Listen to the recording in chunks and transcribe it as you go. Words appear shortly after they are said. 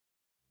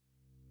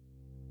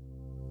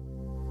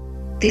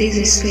This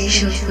is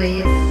special for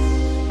you.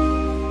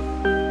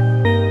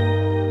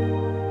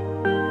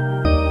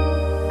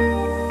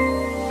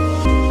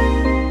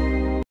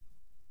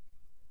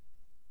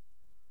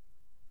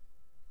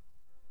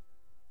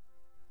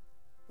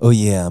 Oh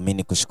yeah, mimi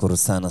nikushukuru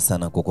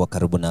sana kwa kuwa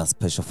karibu na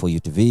Special for You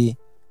TV,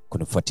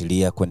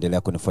 kunifuatilia,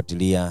 kuendelea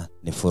kunifuatilia.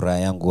 Ni furaha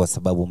yangu kwa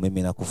sababu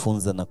mimi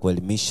nakufunza na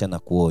kuelimisha na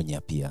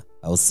kuonya pia,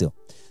 au sio?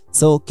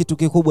 So kitu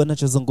kikubwa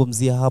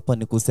ninachozungumzia hapa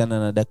ni kuhusiana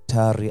na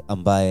daktari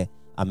ambaye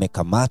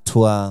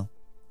amekamatwa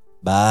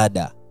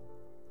baada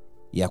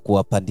ya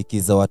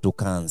kuwapandikiza watu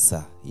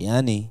kansa.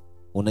 Yaani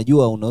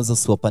unajua unaweza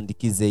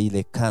usiwapandikize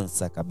ile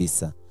kansa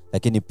kabisa,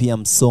 lakini pia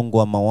msongo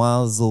wa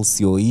mawazo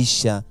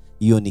usioisha,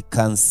 hiyo ni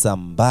kansa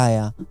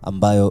mbaya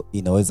ambayo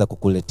inaweza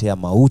kukuletea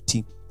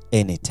mauti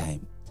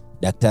anytime.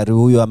 Daktari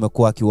huyo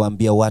amekuwa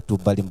akiwaambia watu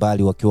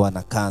mbalimbali wakiwa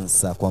na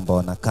kansa kwamba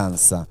wana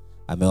kansa.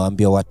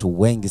 Amewaambia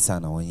watu wengi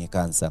sana wenye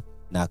kansa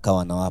na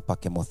akawa anawapa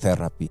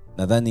chemotherapy.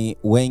 Nadhani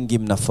wengi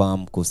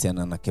mnafahamu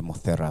kuhusiana na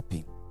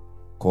chemotherapy.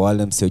 Kwa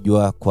wale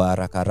msiojua, kwa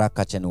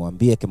haraka acha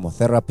niwaambie,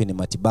 chemotherapy ni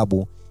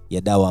matibabu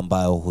ya dawa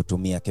ambayo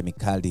hutumia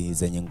kemikali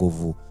zenye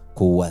nguvu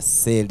kuua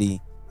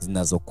seli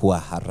zinazokuwa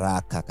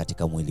haraka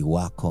katika mwili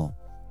wako.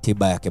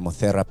 Tiba ya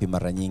chemotherapy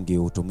mara nyingi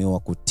hutumiwa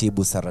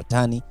kutibu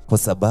saratani kwa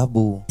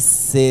sababu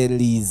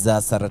seli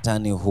za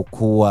saratani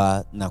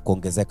hukua na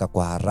kuongezeka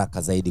kwa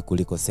haraka zaidi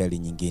kuliko seli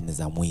nyingine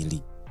za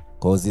mwili.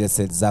 Kwa zile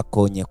seli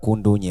zako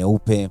nyekundu,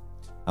 nyeupe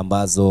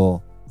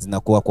ambazo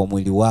zinakuwa kwa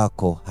mwili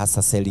wako,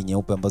 hasa seli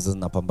nyeupe ambazo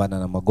zinapambana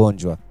na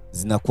magonjwa,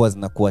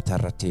 zinakuwa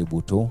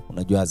taratibu tu.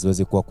 Unajua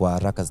haziwezi kuwa kwa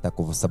haraka,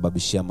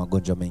 zitakusababishia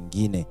magonjwa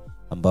mengine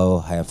ambayo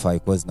hayafai,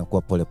 kwa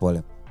zinakuwa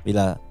pole.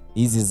 Bila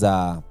hizi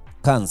za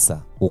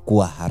kansa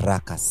hukua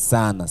haraka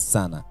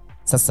sana.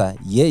 Sasa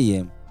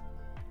yeye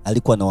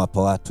alikuwa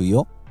anawapa watu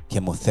hiyo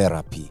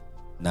chemotherapy,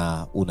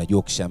 na unajua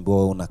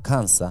ukishaambiwa una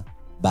kansa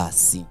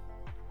basi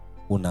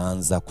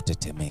unaanza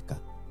kutetemeka.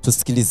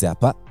 Tusikilize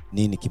hapa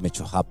nini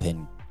kimecho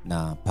happen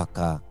na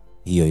paka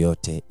hiyo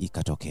yote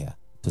ikatokea.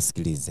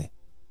 Tusikilize.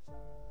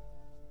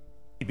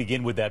 We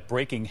begin with that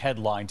breaking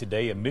headline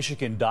today: a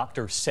Michigan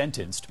doctor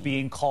sentenced,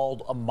 being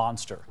called a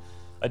monster.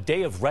 A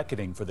day of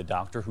reckoning for the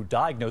doctor who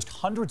diagnosed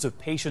hundreds of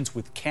patients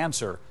with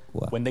cancer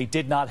when they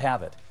did not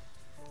have it.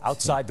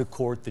 Outside the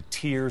court, the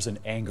tears and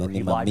anger.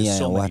 He lied to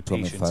so many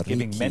patients,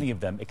 giving many of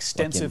them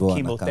extensive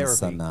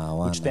chemotherapy,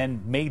 which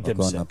then made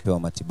them sick.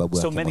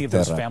 So many of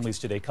those families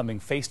today coming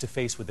face to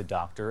face with the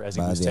doctor as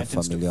he was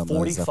sentenced to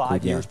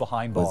 45 years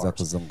behind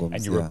bars.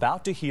 And you're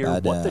about to hear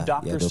what the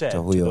doctor said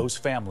to those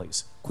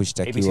families.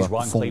 ABC's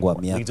Ron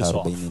Claiborne leads us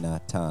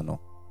off.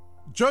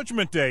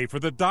 Judgment Day for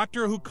the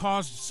doctor who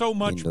caused so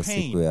much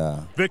pain.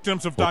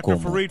 Victims of Dr.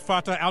 Farid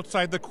Fatah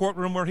outside the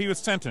courtroom where he was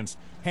sentenced,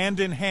 hand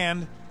in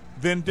hand,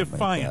 then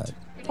defiant.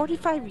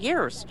 45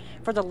 years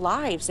for the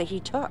lives that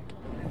he took.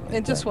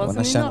 It just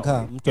wasn't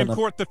enough. In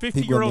court, the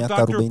 50-year-old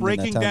doctor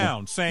breaking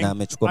down, saying,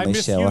 I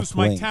misused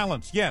my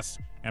talents, yes,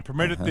 and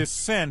permitted this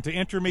sin to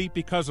enter me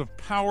because of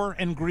power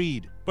and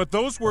greed. But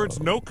those words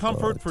no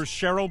comfort for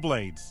Cheryl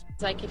Blades.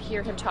 I could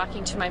hear him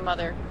talking to my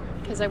mother,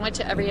 because I went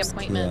to every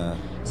appointment,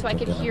 so I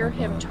could hear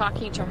him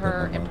talking to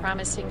her and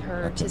promising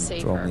her to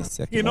save her.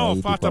 In all,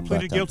 Fatah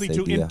pleaded guilty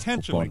to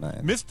intentionally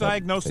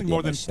misdiagnosing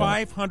more than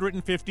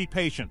 550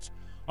 patients,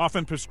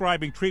 often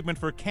prescribing treatment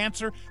for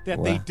cancer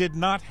that they did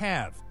not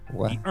have.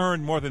 He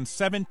earned more than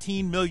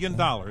 $17 million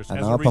as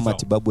a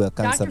result.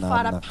 Dr.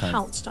 Fatah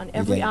pounced on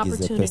every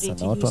opportunity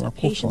to use a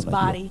patient's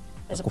body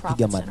as a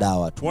profit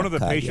center. One of the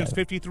patients,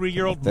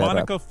 53-year-old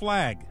Monica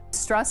Flagg.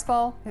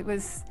 Stressful. It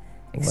was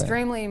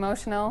extremely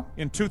emotional.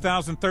 In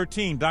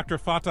 2013, Dr.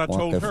 Fatah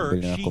told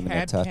her she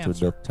had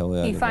cancer.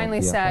 He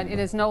finally said, it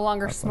is no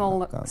longer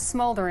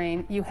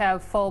smoldering, you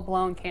have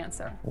full-blown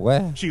cancer.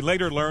 She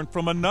later learned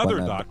from another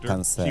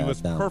doctor she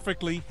was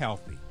perfectly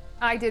healthy.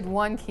 I did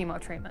one chemo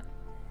treatment.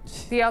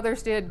 The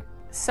others did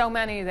so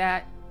many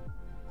that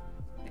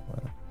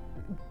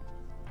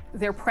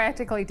they're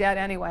practically dead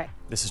anyway.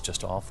 This is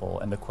just awful.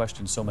 And the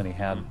question so many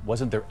had,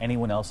 wasn't there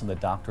anyone else in the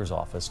doctor's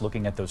office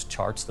looking at those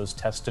charts, those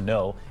tests, to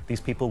know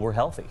these people were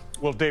healthy?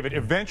 Well, David,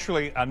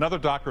 eventually another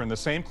doctor in the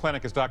same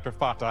clinic as Dr.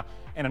 Fatah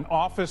and an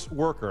office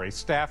worker, a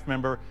staff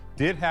member,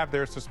 did have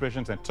their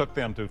suspicions and took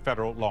them to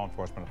federal law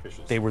enforcement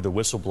officials. They were the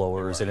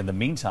whistleblowers, and in the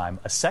meantime,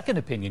 a second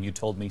opinion, you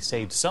told me,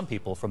 saved some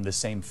people from the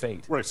same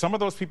fate. Right. Some of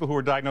those people who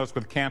were diagnosed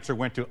with cancer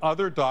went to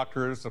other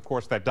doctors. Of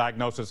course, that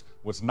diagnosis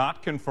was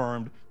not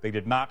confirmed. They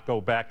did not go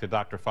back to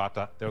Dr.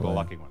 Fatah. They're the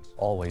lucky ones.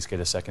 Always get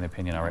a second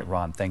opinion. All right,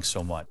 Ron, thanks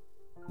so much.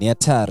 Ni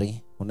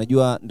hatari.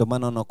 Unajua ndo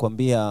maana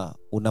wanakuambia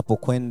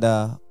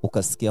unapokwenda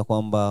ukasikia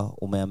kwamba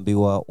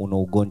umeambiwa una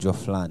ugonjwa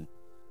fulani,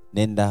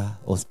 nenda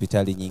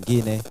hospitali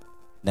nyingine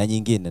na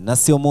nyingine, na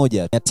sio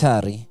moja. Ni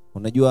hatari.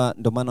 Unajua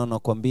ndo maana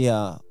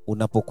wanakuambia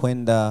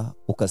unapokwenda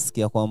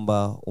ukasikia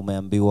kwamba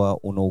umeambiwa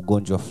una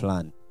ugonjwa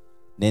fulani,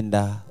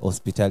 nenda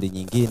hospitali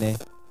nyingine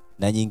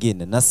na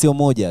nyingine, na sio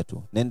moja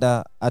tu.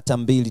 Nenda hata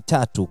 2,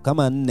 3,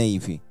 kama 4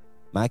 hivi.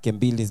 Maana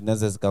 2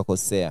 zinaweza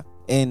zikakosea.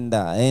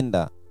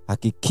 Enda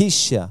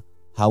hakikisha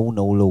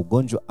hauna ule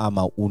ugonjwa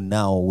ama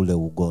unao ule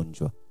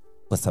ugonjwa.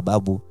 kwa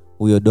sababu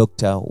huyo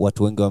dokta,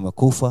 watu wengi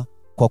wamekufa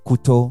kwa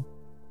kuto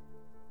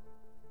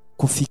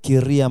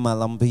kufikiria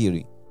mara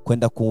mbili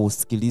kwenda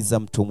kusikiliza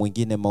mtu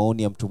mwingine,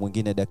 maoni ya mtu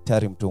mwingine,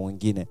 daktari mtu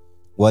mwingine.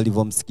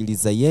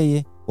 Walivyomsikiliza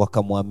yeye,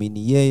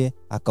 wakamwamini yeye,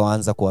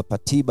 akaanza kuwapa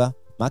tiba.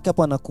 Maana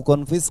hapo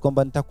anakuconvince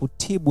kwamba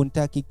nitakutibu,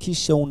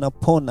 nitahakikisha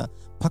unapona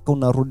mpaka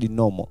unarudi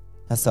normal.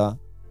 Sasa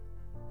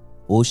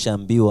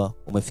ushaambiwa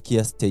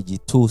umefikia stage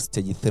 2,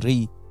 stage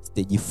 3,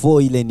 stage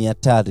 4, ile ni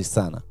hatari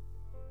sana.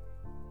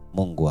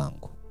 Mungu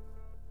wangu.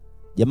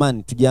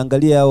 Jamani,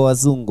 tujiangalie hao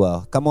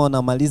wazungu kama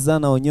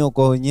wanamalizana wenyewe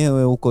kwa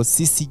wenyewe huko,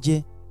 sisi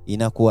je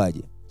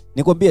inakuaje?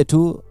 Nikwambie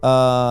tu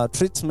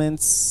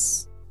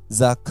treatments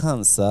za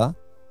kansa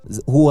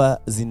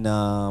huwa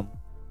zina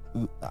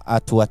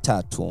hatua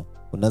 3.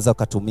 Unaweza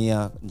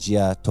kutumia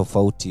njia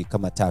tofauti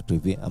kama 3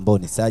 hivi, ambao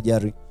ni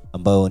surgery,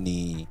 ambao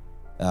ni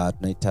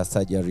tunaita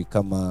surgery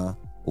kama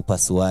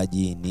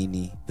upasuaji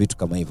nini, vitu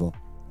kama hivyo.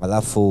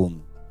 Alafu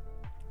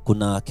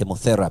kuna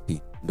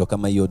chemotherapy, ndo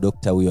kama hiyo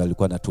dokta huyo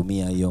alikuwa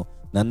anatumia hiyo,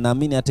 na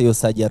naamini hata hiyo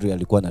surgery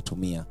alikuwa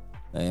anatumia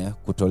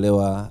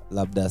kutolewa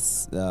labda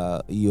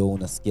hiyo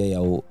unasikia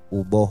ya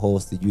uboho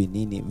sijui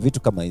nini,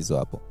 vitu kama hizo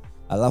hapo.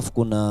 Alafu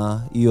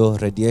kuna hiyo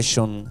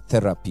radiation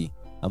therapy,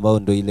 ambao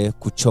ndo ile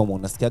kuchomwa.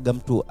 Unasikiaga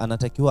mtu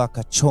anatakiwa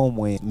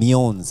akachomwe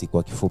mionzi,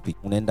 kwa kifupi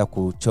unaenda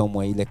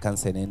kuchomwa, ile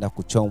kansa inaenda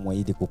kuchomwa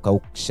ili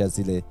kukausha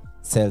zile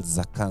cells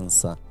za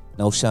kansa.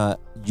 Na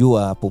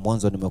ushajua hapo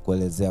mwanzo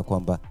nimekuelezea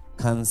kwamba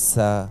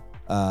kansa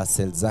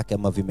cells zake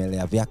ama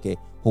vimelea vyake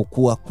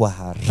hukua kwa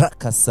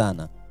haraka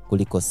sana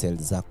kuliko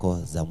cells zako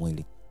za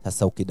mwili.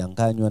 Sasa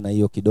ukidanganywa na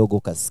hiyo kidogo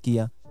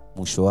ukasikia,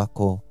 mwisho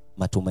wako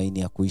matumaini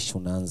ya kuishi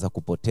unaanza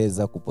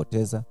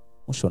kupoteza,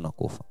 mwisho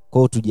unakufa. Kwa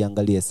hiyo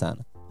tujiangalie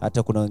sana.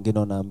 Hata kuna wengine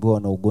wanaambiwa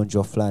na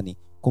ugonjwa fulani,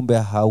 kumbe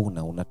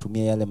hauna,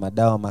 unatumia yale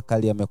madawa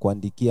makali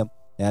yamekuandikia,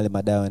 na yale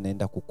madawa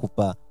yanaenda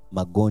kukupa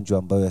magonjwa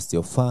ambayo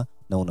yasiyofaa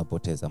na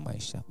unapoteza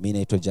maisha. Mimi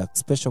naitwa Jack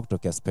Special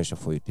kutoka Special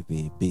for You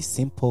TV. Be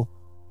simple,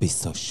 be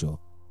social.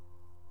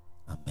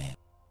 Amen.